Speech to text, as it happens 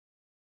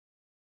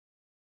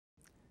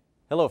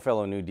Hello,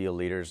 fellow New Deal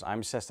leaders.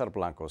 I'm Cesar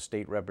Blanco,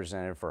 State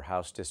Representative for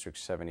House District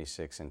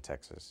 76 in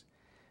Texas.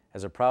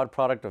 As a proud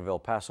product of El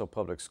Paso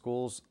Public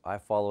Schools, I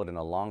followed in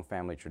a long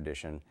family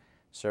tradition,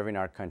 serving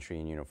our country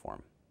in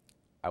uniform.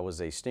 I was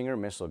a Stinger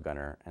missile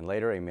gunner and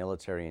later a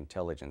military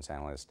intelligence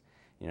analyst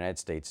in the United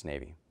States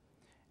Navy.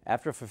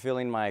 After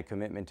fulfilling my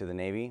commitment to the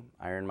Navy,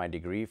 I earned my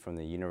degree from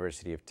the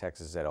University of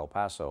Texas at El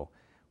Paso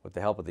with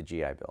the help of the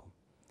GI Bill.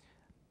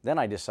 Then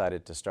I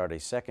decided to start a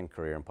second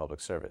career in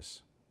public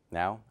service.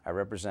 Now, I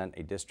represent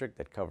a district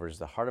that covers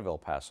the heart of El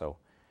Paso,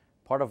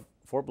 part of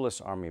Fort Bliss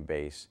Army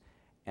Base,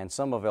 and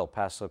some of El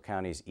Paso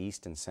County's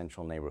east and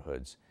central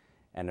neighborhoods,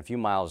 and a few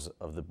miles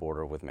of the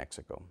border with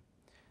Mexico.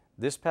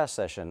 This past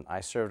session,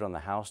 I served on the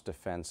House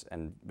Defense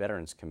and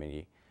Veterans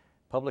Committee,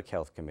 Public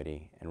Health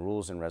Committee, and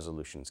Rules and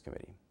Resolutions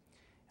Committee.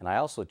 And I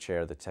also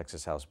chair the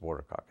Texas House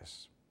Border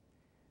Caucus.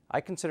 I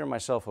consider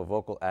myself a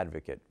vocal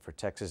advocate for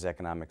Texas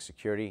economic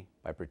security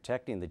by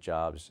protecting the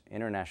jobs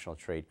international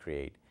trade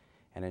create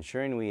and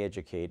ensuring we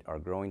educate our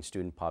growing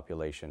student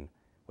population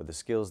with the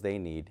skills they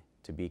need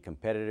to be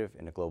competitive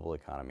in a global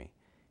economy,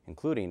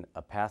 including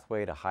a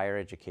pathway to higher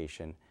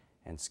education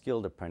and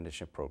skilled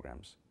apprenticeship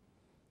programs.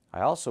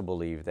 I also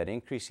believe that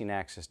increasing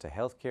access to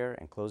health care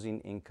and closing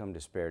income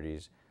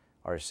disparities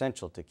are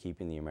essential to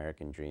keeping the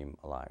American dream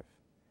alive.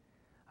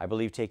 I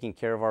believe taking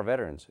care of our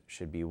veterans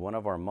should be one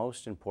of our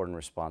most important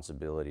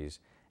responsibilities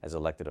as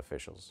elected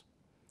officials.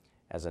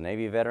 As a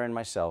Navy veteran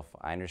myself,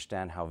 I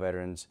understand how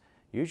veterans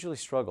usually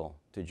struggle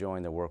to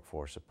join the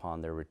workforce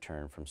upon their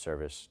return from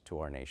service to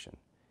our nation.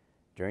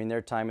 During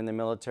their time in the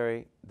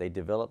military, they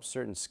develop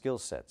certain skill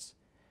sets,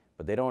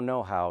 but they don't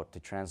know how to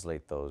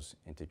translate those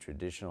into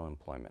traditional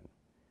employment.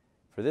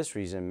 For this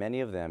reason, many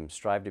of them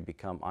strive to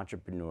become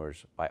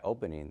entrepreneurs by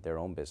opening their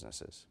own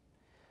businesses.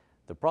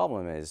 The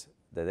problem is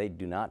that they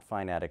do not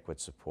find adequate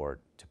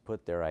support to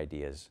put their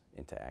ideas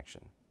into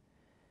action.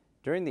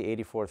 During the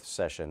 84th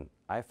session,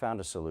 I found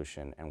a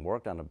solution and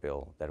worked on a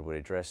bill that would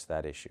address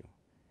that issue.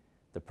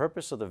 The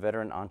purpose of the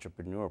Veteran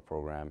Entrepreneur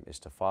Program is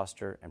to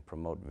foster and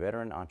promote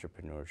veteran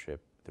entrepreneurship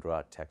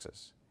throughout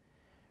Texas.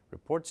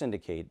 Reports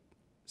indicate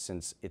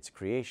since its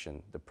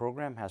creation, the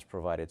program has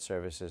provided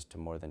services to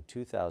more than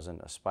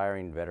 2,000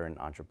 aspiring veteran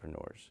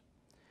entrepreneurs.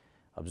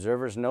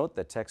 Observers note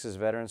that Texas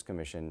Veterans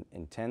Commission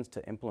intends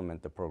to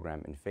implement the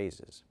program in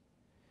phases.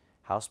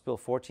 House Bill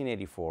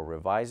 1484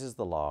 revises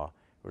the law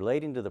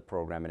relating to the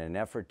program in an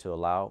effort to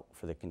allow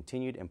for the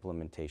continued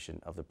implementation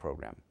of the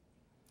program.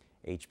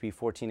 HB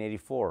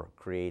 1484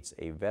 creates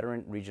a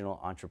Veteran Regional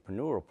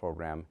Entrepreneurial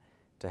Program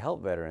to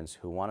help veterans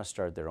who want to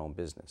start their own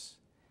business.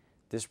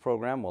 This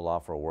program will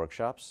offer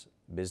workshops,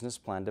 business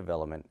plan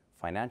development,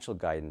 financial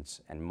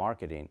guidance, and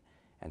marketing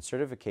and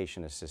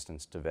certification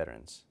assistance to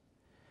veterans.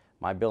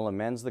 My bill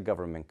amends the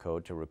government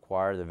code to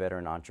require the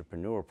Veteran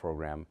Entrepreneur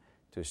Program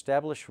to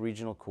establish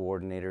regional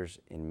coordinators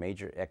in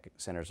major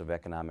centers of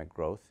economic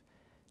growth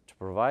to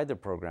provide the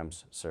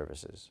program's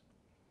services.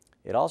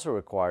 It also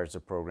requires the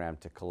program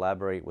to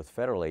collaborate with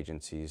federal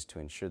agencies to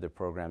ensure the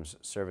program's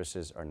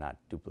services are not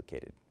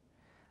duplicated.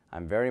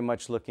 I'm very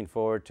much looking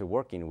forward to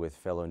working with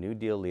fellow New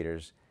Deal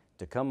leaders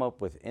to come up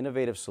with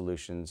innovative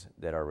solutions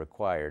that are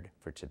required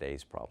for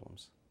today's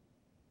problems.